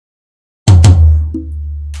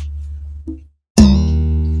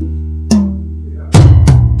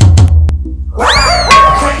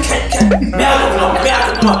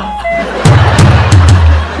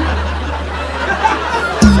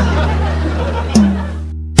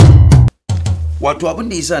Wato abin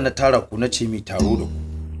da yasa na tara ku na ce mai taro da ku.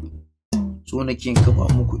 So nake in kafa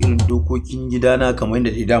muku irin dokokin gidana kamar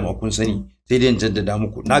yadda dai dama kun sani, sai dai in jaddada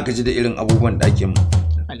muku. Na gaji da irin abubuwan da ake mu.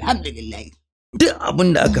 Alhamdulillah. Duk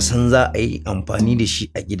abin da aka san za a yi amfani da shi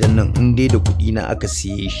a gidan nan in dai da kuɗi na aka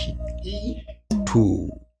siye shi. To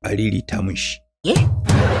a ririta mun shi.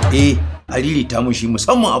 A ririta mun shi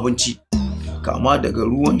musamman abinci. Kama daga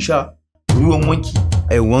ruwan sha, ruwan wanki,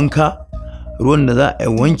 ai wanka, ruwan da za a yi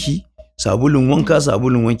wanki, sabulun wanka,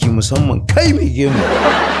 sabulun wanki, musamman kai mai gemu.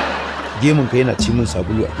 Gemun ka yana ci min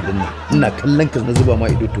sabulu a gidan nan. Ina kallon ka na zuba ma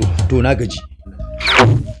ido to na gaji.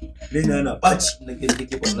 Lena yana ɓaci na kai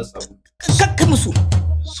kake ba na sabulu. Kakka musu.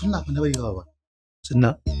 Sunna fa na bari ba.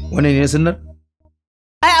 Sunna? Wannan ne sunnar?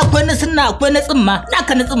 Ai akwai na sunna akwai na tsimma.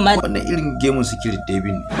 Naka na tsimma. Wannan irin gemun secret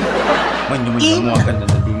David ne. Manya-manyan mawakan nan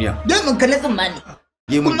na duniya. Gemun ka na tsimma ne.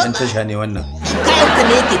 Gemun ɗan tasha ne wannan. Kayan ka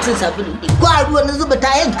ne yake cin sabulu. Ko a ruwa na zuba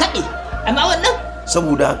tayan kaɗe. Amma wannan?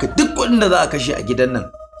 Saboda haka duk wanda za a kashe a gidan nan,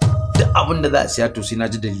 duk abin da za a siya to sai na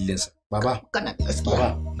ji dalilinsa. Baba, kana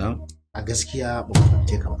gaskiya. Baba, a gaskiya ba ku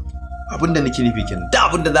fahimce ka ba. Abin da nake nufi kenan, duk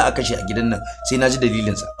abin da za a kashe a gidan nan sai na ji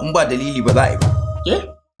dalilinsa. In ba dalili ba za a yi ba.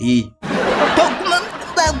 To kuma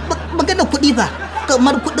magana kuɗi ba,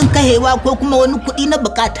 kamar kuɗin kahewa ko kuma wani kuɗi na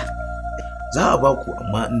bukata. Za a ba ku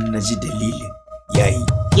amma in na ji dalilin yayi.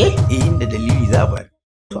 Inda dalili za a bayar.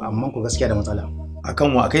 To amma ku gaskiya da matsala.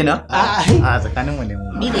 Akan wa kaina? A tsakanin mu ne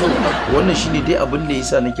mu. Wannan shine dai abin da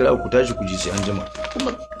yasa na kira ku tashi ku ji sai an jima.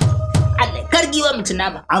 Kuma Allah kargiwa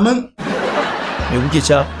mutuna ba. Amin. Me kuke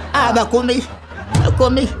ca? Ba komai.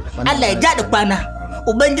 Komai. Allah ya jada kwana.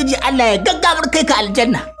 Ubangiji Allah ya gaggawar kai ka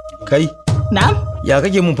aljanna. Kai? Na'am. Ya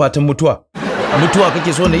kake mun fatan mutuwa? Mutuwa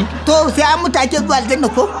kake so nayi? To sai an mutu ake zuwa aljanna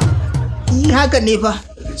ko? Haka ne fa.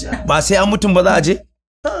 Ba sai an mutum ba za a je?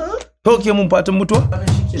 To ke mun fatan mutuwa?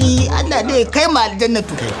 Allah dai kai ma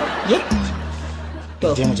aljannatu.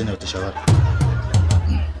 To je mu je na ta shawara.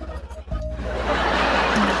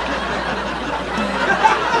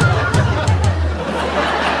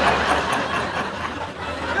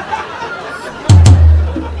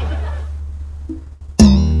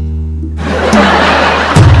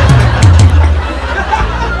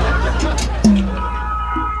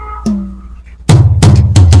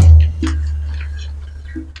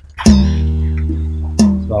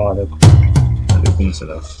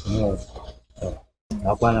 Salam.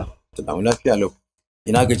 Na kwana. Salamu lafiya lau.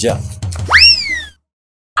 Ina gajiya.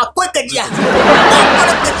 Akwai gajiya.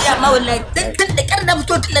 Akwai gajiya ma wallahi. Tun da ƙar na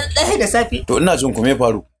fito tun da da safe. To ina jin ku me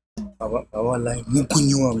faru? Baba wallahi mun kun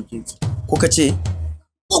yunwa muke ci. Kuka ce?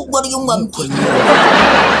 Gwaggwar yunwa muke.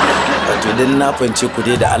 Wato idan na fahimce ku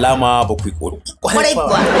dai da alama ba ku yi ƙoro. Kwarai kuwa.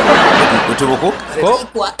 Ba ku kutu ba ko? Kwarai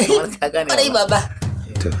kuwa. Kwarai baba.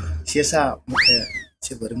 Shi yasa muka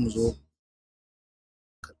ce bari mu zo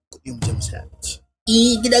kuɗi mu je mu saya abinci.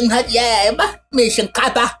 Gidan hajiya yaya ba mai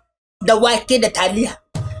shinkafa da wake da taliya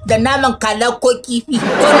da naman kala ko kifi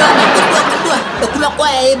ko naman kunduwa da kuma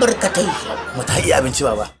ƙwayaye barkatai. Mu ta iya abinci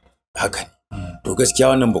baba. Haka ne. To gaskiya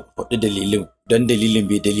wannan ba ku faɗi dalilin don dalilin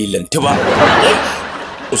bai dalilanti ba.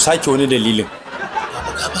 Ku sake wani dalilin.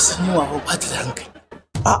 Baba ka fa san yunwa ba ta da hankali.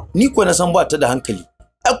 Ni ko na san ba ta da hankali.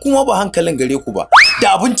 Ai kuma ba hankalin gare ku ba.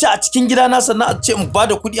 Da abinci a cikin gidana sannan a ce in ba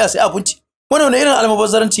da kuɗi a sai abinci. Wannan wani irin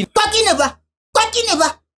almubazzaranci ne? Kwaki ne ba. Kwaki ne ba.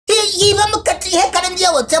 Yi ba muka ci hekaran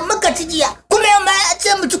jiya wata muka ci jiya. Kuma yau ma a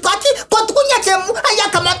ce mu ci kwaki ko tukunya ce mu an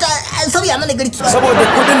ya kamata a sauya mana girki. Saboda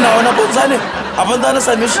kuɗin na wani banza ne. A banza na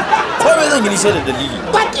same shi. Ko me zan yi sai da dalili.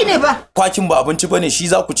 Kwaki ne ba. Kwakin ba abinci bane shi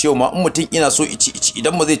za ku ce ma in mutum ina so ici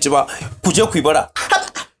idan ba zai ci ba ku je ku yi bara.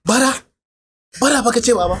 Bara? Bara baka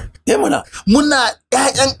ce baba? Mana. Muna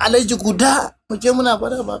ƴaƴan alaji guda mu je muna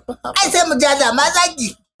bara baba. Ai sai mu jaza ma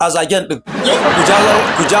zagi. A zagen din.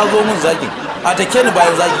 Ku jazo mun zagin. A take ni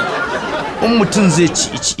bayan zagi. In mutum zai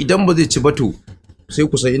ci idan ba zai ci ba to sai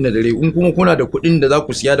ku san inda dare in kuma kuna da kuɗin da za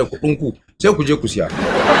ku siya da kuɗin ku sai ku je ku siya.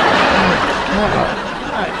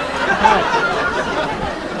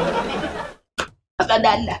 Haka da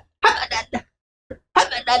Allah. Haka da Allah.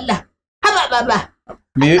 Haka da Allah. Haka baba.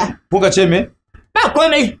 Me kuka ce me? Ba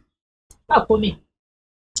komai. Ba komai.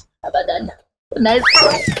 Haka da Allah. Na yi